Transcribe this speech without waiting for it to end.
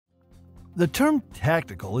The term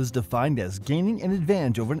tactical is defined as gaining an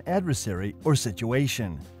advantage over an adversary or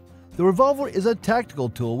situation. The revolver is a tactical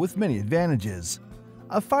tool with many advantages.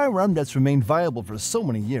 A firearm that's remained viable for so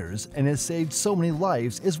many years and has saved so many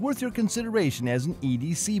lives is worth your consideration as an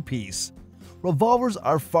EDC piece. Revolvers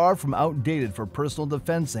are far from outdated for personal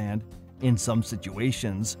defense and, in some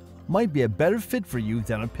situations, might be a better fit for you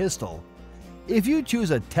than a pistol. If you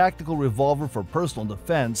choose a tactical revolver for personal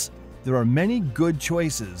defense, there are many good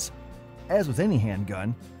choices. As with any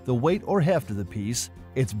handgun, the weight or heft of the piece,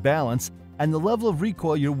 its balance, and the level of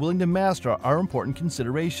recoil you're willing to master are important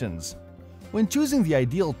considerations. When choosing the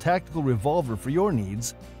ideal tactical revolver for your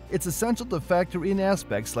needs, it's essential to factor in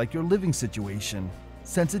aspects like your living situation,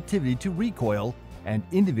 sensitivity to recoil, and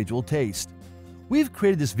individual taste. We've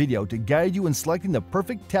created this video to guide you in selecting the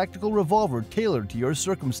perfect tactical revolver tailored to your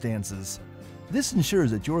circumstances. This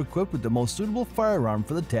ensures that you're equipped with the most suitable firearm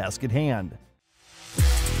for the task at hand.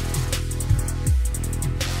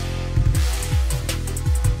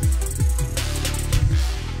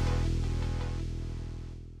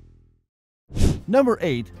 Number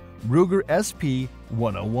 8. Ruger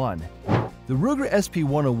SP-101. The Ruger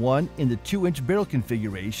SP-101 in the 2-inch barrel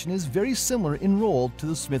configuration is very similar in role to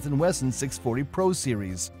the Smith & Wesson 640 Pro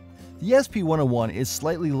series. The SP-101 is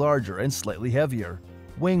slightly larger and slightly heavier,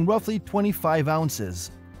 weighing roughly 25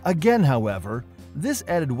 ounces. Again, however, this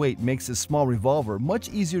added weight makes this small revolver much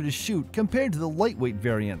easier to shoot compared to the lightweight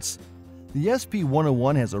variants. The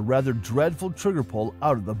SP-101 has a rather dreadful trigger pull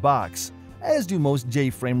out of the box, as do most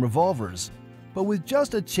J-frame revolvers. But with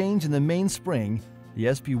just a change in the mainspring, the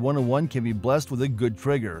SP-101 can be blessed with a good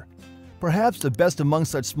trigger, perhaps the best among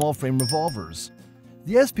such small-frame revolvers.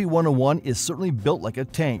 The SP-101 is certainly built like a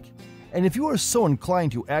tank, and if you are so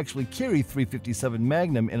inclined to actually carry .357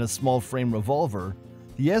 Magnum in a small-frame revolver,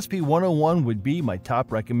 the SP-101 would be my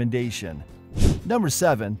top recommendation. Number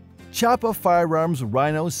 7. Chapa Firearms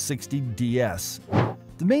Rhino 60 DS.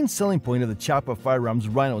 The main selling point of the Chapa Firearms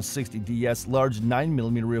Rhino 60 DS large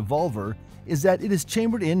 9mm revolver is that it is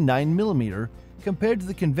chambered in 9mm compared to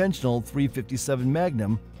the conventional .357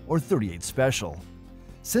 Magnum or .38 Special.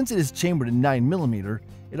 Since it is chambered in 9mm,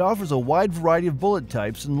 it offers a wide variety of bullet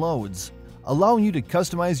types and loads, allowing you to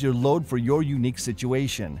customize your load for your unique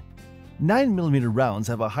situation. 9mm rounds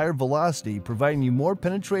have a higher velocity, providing you more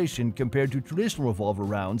penetration compared to traditional revolver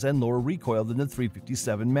rounds and lower recoil than the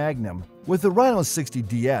 .357 Magnum. With the Rhino 60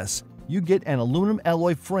 DS, you get an aluminum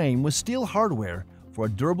alloy frame with steel hardware for a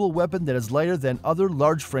durable weapon that is lighter than other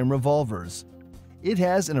large-frame revolvers. It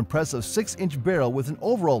has an impressive 6-inch barrel with an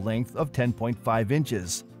overall length of 10.5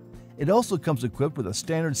 inches. It also comes equipped with a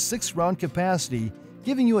standard 6-round capacity,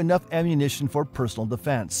 giving you enough ammunition for personal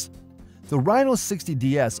defense. The Rhino 60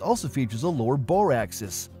 DS also features a lower bore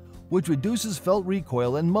axis, which reduces felt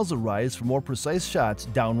recoil and muzzle rise for more precise shots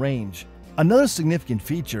downrange. Another significant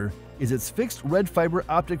feature is its fixed red fiber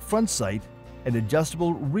optic front sight and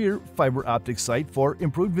adjustable rear fiber optic sight for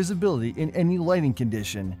improved visibility in any lighting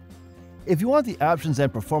condition. If you want the options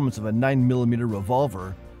and performance of a 9mm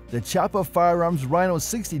revolver, the Chapa Firearms Rhino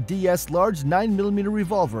 60 DS large 9mm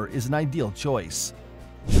revolver is an ideal choice.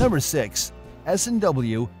 Number 6.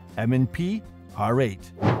 S&W M&P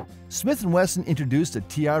R8. Smith & Wesson introduced a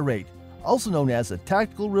TR8, also known as a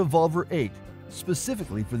Tactical Revolver 8,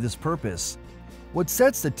 specifically for this purpose. What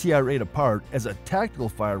sets the TR8 apart as a tactical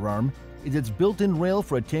firearm is its built-in rail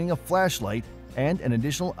for attaining a flashlight and an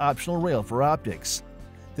additional optional rail for optics.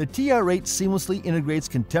 The TR8 seamlessly integrates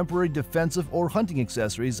contemporary defensive or hunting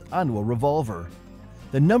accessories onto a revolver.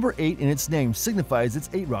 The number 8 in its name signifies its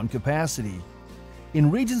 8-round capacity.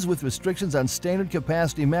 In regions with restrictions on standard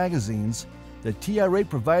capacity magazines, the TR8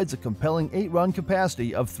 provides a compelling 8-round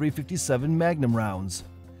capacity of .357 Magnum rounds.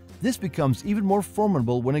 This becomes even more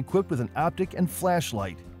formidable when equipped with an optic and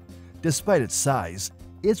flashlight. Despite its size,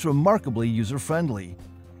 it's remarkably user-friendly.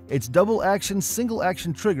 Its double-action,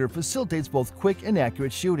 single-action trigger facilitates both quick and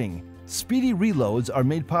accurate shooting. Speedy reloads are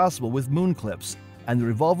made possible with moon clips, and the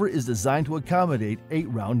revolver is designed to accommodate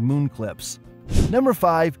 8-round moon clips. Number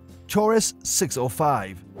 5. Taurus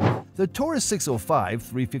 605. The Taurus 605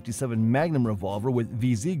 .357 Magnum revolver with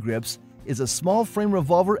VZ grips is a small-frame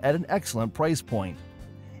revolver at an excellent price point.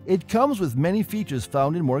 It comes with many features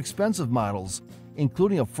found in more expensive models,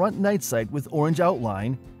 including a front night sight with orange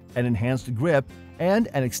outline, an enhanced grip, and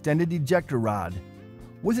an extended ejector rod.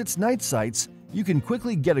 With its night sights, you can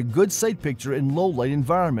quickly get a good sight picture in low-light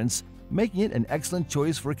environments, making it an excellent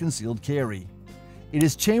choice for concealed carry. It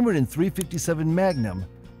is chambered in .357 Magnum,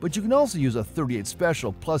 but you can also use a .38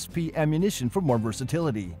 Special plus P ammunition for more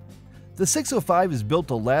versatility. The 605 is built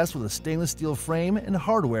to last with a stainless steel frame and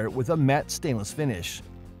hardware with a matte stainless finish.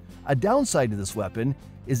 A downside to this weapon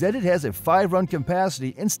is that it has a 5-round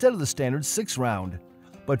capacity instead of the standard 6-round.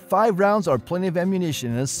 But 5 rounds are plenty of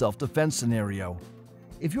ammunition in a self-defense scenario.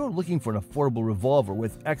 If you're looking for an affordable revolver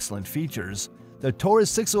with excellent features, the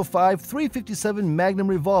Taurus 605 .357 Magnum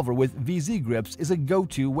revolver with VZ grips is a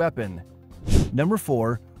go-to weapon. Number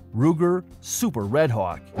 4. Ruger Super Red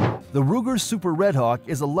Hawk. The Ruger Super Red Hawk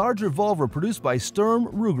is a large revolver produced by Sturm,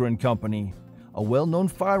 Ruger & Company, a well-known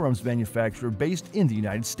firearms manufacturer based in the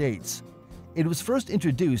United States. It was first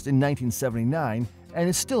introduced in 1979 and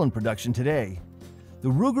is still in production today. The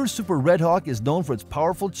Ruger Super Red Hawk is known for its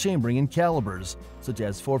powerful chambering and calibers, such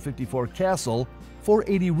as .454 Castle,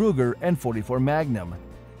 .480 Ruger, and .44 Magnum.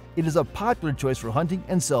 It is a popular choice for hunting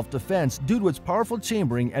and self-defense due to its powerful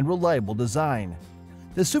chambering and reliable design.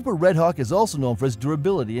 The Super Red Hawk is also known for its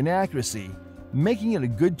durability and accuracy, making it a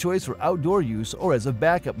good choice for outdoor use or as a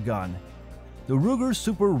backup gun. The Ruger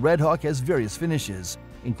Super Red Hawk has various finishes,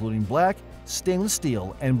 including black, stainless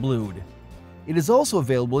steel, and blued. It is also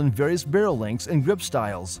available in various barrel lengths and grip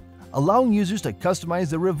styles, allowing users to customize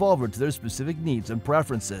their revolver to their specific needs and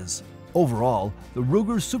preferences. Overall, the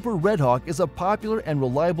Ruger Super Red Hawk is a popular and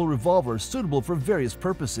reliable revolver suitable for various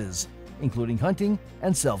purposes, including hunting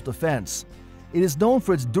and self-defense. It is known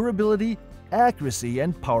for its durability, accuracy,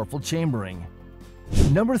 and powerful chambering.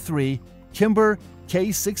 Number 3. Kimber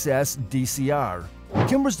K6S DCR.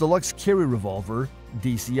 Kimber's Deluxe Carry Revolver,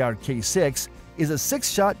 DCR K6, is a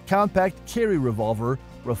 6-shot compact carry revolver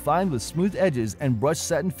refined with smooth edges and brushed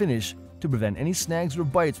satin finish to prevent any snags or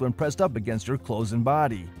bites when pressed up against your clothes and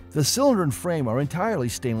body. The cylinder and frame are entirely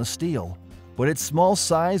stainless steel, but its small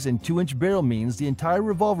size and 2-inch barrel means the entire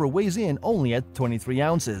revolver weighs in only at 23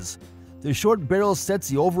 ounces. The short barrel sets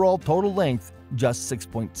the overall total length just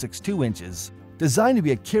 6.62 inches. Designed to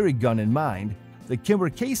be a carry gun in mind, the Kimber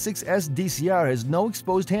K6S DCR has no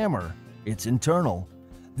exposed hammer. It's internal.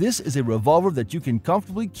 This is a revolver that you can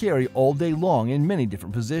comfortably carry all day long in many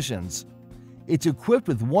different positions. It's equipped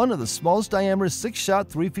with one of the smallest diameter 6-shot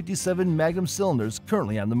 .357 Magnum cylinders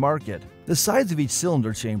currently on the market. The sides of each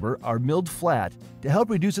cylinder chamber are milled flat to help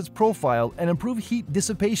reduce its profile and improve heat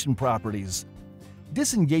dissipation properties.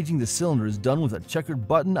 Disengaging the cylinder is done with a checkered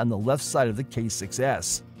button on the left side of the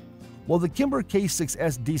K6S. While the Kimber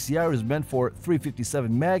K6S DCR is meant for .357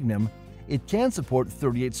 Magnum, it can support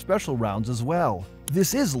 .38 Special rounds as well.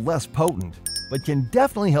 This is less potent, but can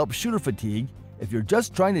definitely help shooter fatigue if you're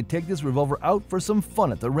just trying to take this revolver out for some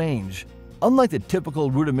fun at the range. Unlike the typical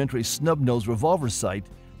rudimentary snub-nose revolver sight,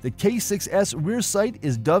 the K6S rear sight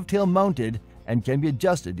is dovetail mounted and can be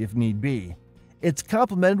adjusted if need be. It's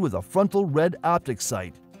complemented with a frontal red optic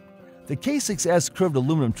sight. The K6S curved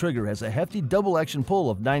aluminum trigger has a hefty double-action pull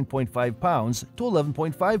of 9.5 pounds to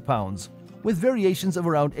 11.5 pounds, with variations of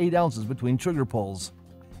around 8 ounces between trigger pulls.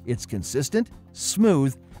 It's consistent,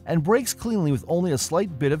 smooth, and breaks cleanly with only a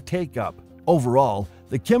slight bit of take-up. Overall,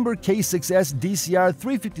 the Kimber K6S DCR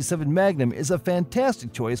 .357 Magnum is a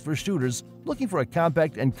fantastic choice for shooters looking for a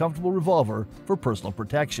compact and comfortable revolver for personal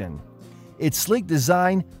protection. Its sleek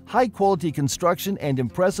design, high-quality construction, and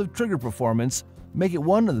impressive trigger performance make it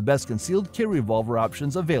one of the best concealed carry revolver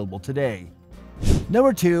options available today.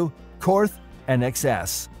 Number 2. Korth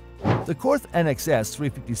NXS. The Korth NXS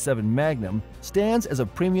 .357 Magnum stands as a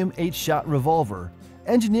premium 8-shot revolver,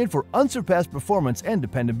 engineered for unsurpassed performance and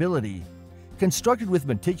dependability. Constructed with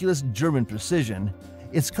meticulous German precision,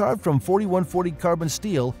 it's carved from 4140 carbon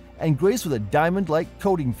steel and graced with a diamond-like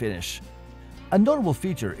coating finish. A notable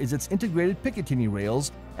feature is its integrated Picatinny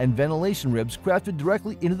rails and ventilation ribs crafted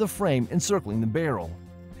directly into the frame encircling the barrel.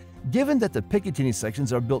 Given that the Picatinny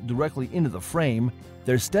sections are built directly into the frame,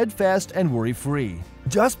 they're steadfast and worry-free.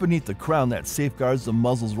 Just beneath the crown that safeguards the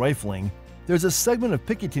muzzle's rifling, there's a segment of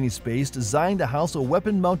Picatinny space designed to house a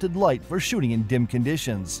weapon-mounted light for shooting in dim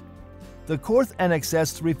conditions. The Korth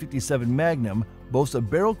NXS .357 Magnum boasts a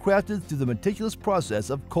barrel crafted through the meticulous process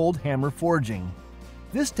of cold hammer forging.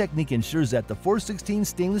 This technique ensures that the .416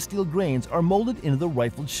 stainless steel grains are molded into the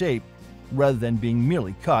rifled shape, rather than being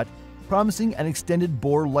merely cut, promising an extended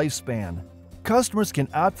bore lifespan. Customers can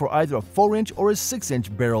opt for either a 4-inch or a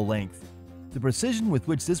 6-inch barrel length. The precision with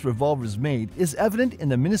which this revolver is made is evident in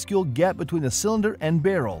the minuscule gap between the cylinder and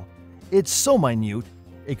barrel. It's so minute,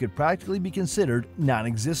 it could practically be considered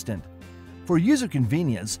non-existent. For user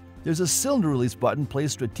convenience, there's a cylinder release button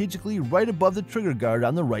placed strategically right above the trigger guard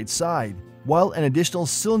on the right side, while an additional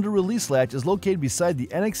cylinder release latch is located beside the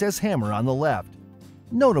NXS hammer on the left.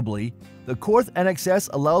 Notably, the Korth NXS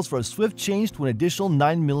allows for a swift change to an additional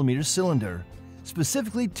 9mm cylinder,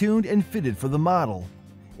 specifically tuned and fitted for the model.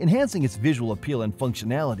 Enhancing its visual appeal and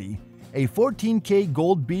functionality, a 14K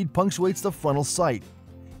gold bead punctuates the frontal sight.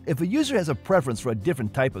 If a user has a preference for a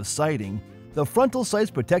different type of sighting, The frontal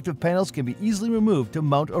sight's protective panels can be easily removed to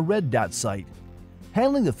mount a red dot sight.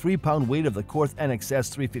 Handling the 3-pound weight of the Korth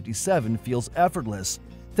NXS 357 feels effortless,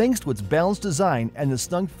 thanks to its balanced design and the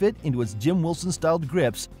snug fit into its Jim Wilson-styled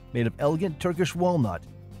grips made of elegant Turkish walnut.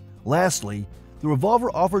 Lastly, the Revolver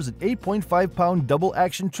offers an 8.5-pound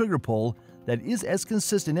double-action trigger pull that is as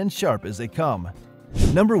consistent and sharp as they come.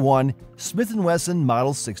 Number 1. Smith & Wesson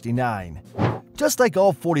Model 69. Just like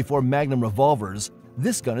all .44 Magnum revolvers,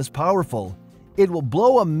 this gun is powerful. It will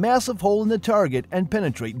blow a massive hole in the target and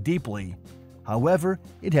penetrate deeply. However,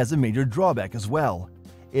 it has a major drawback as well.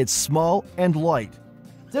 It's small and light.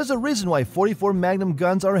 There's a reason why .44 Magnum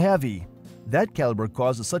guns are heavy. That caliber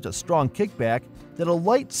causes such a strong kickback that a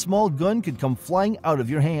light, small gun could come flying out of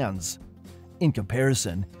your hands. In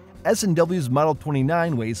comparison, S&W's Model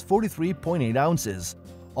 29 weighs 43.8 ounces,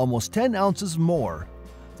 almost 10 ounces more.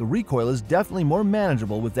 The recoil is definitely more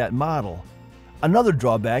manageable with that model. Another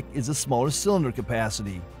drawback is the smaller cylinder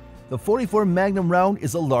capacity. The .44 Magnum round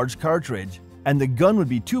is a large cartridge, and the gun would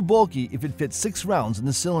be too bulky if it fit 6 rounds in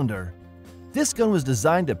the cylinder. This gun was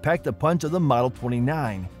designed to pack the punch of the Model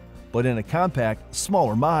 29, but in a compact,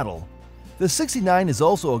 smaller model. The 69 is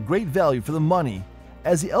also a great value for the money,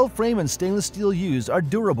 as the L-frame and stainless steel used are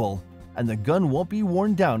durable, and the gun won't be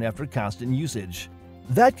worn down after constant usage.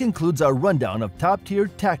 That concludes our rundown of top-tier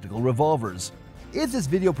tactical revolvers. If this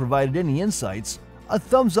video provided any insights, a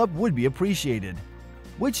thumbs up would be appreciated.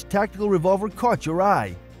 Which tactical revolver caught your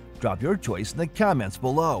eye? Drop your choice in the comments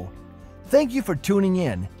below. Thank you for tuning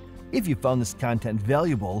in. If you found this content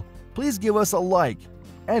valuable, please give us a like.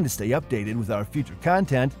 And to stay updated with our future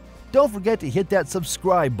content, don't forget to hit that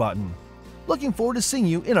subscribe button. Looking forward to seeing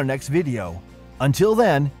you in our next video. Until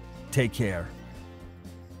then, take care.